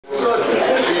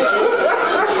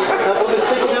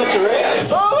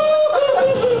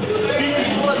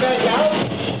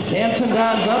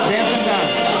Don's up, Dancing Don.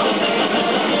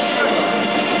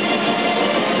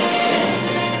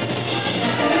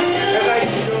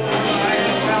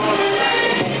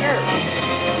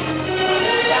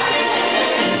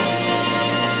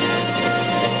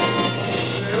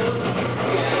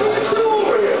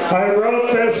 I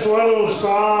wrote this little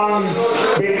song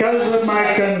because of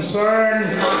my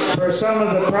concern for some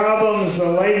of the problems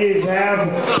the ladies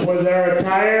have with their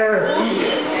attire,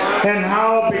 and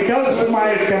how, because of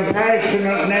my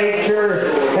compassionate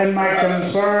nature and my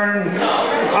concern,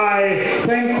 I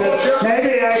think that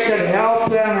maybe I could help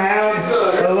them have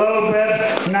a little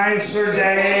bit nicer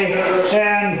day.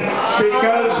 And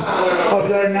because of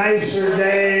their nicer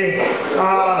day,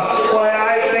 well,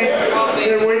 I think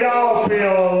that we'd all feel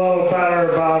a little better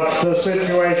about the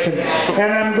situation.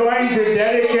 And I'm going to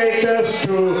dedicate this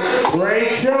to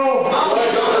Rachel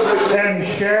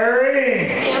and Sherry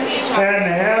and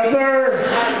Heather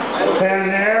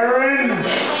and Aaron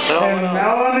and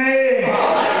Melanie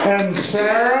and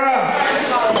Sarah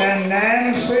and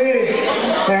Nancy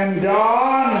and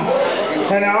Dawn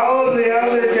and all of the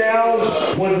other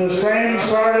gals with the same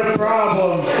sort of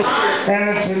problem. And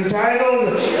it's entitled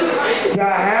The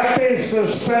Happy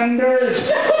Suspenders,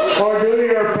 or Do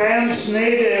Your Pants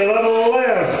Need a Little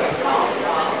Lift?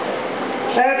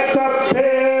 At the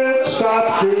pit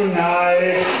stop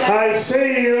tonight, I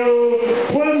see you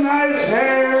with nice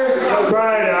hair,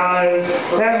 bright eyes,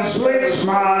 and sweet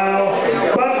smile.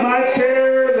 But my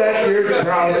fear that your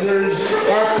trousers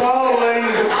are falling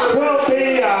will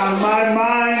be on my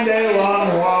mind a long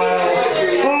while.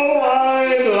 Oh,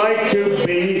 I'd like to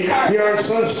be your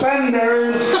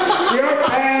suspenders, your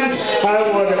pants I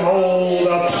would hold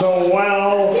up so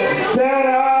well that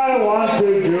I want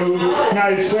to do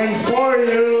nice things for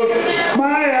you.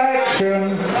 My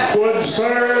action would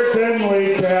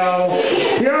certainly tell.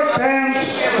 Your pants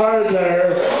are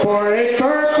there for a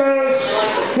purpose,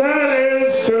 that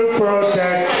is to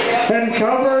protect and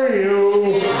cover you.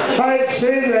 I'd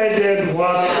see they did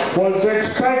what was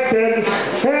expected,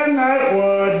 and that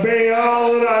would be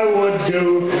all that I would do.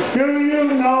 Do you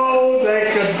know they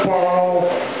could fall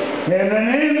in an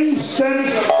instant,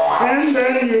 and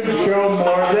then you'd show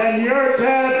more than your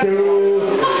tattoo?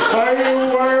 Are you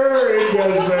worried?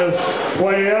 Does this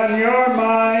weigh on your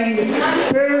mind?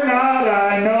 Fear not,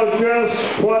 I know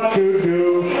just what to do.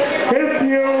 If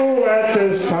you at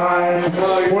this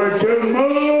time were to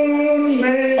moon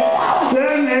me,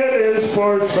 then it is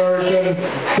for certain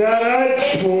that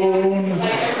I'd swoon.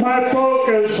 My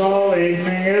focus all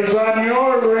evening is on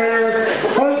your rear,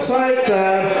 a sight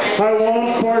that I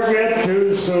won't forget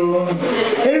too soon.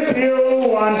 If you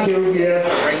want to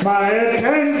get my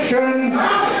attention,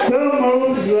 the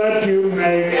moves that you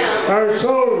make are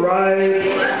so right.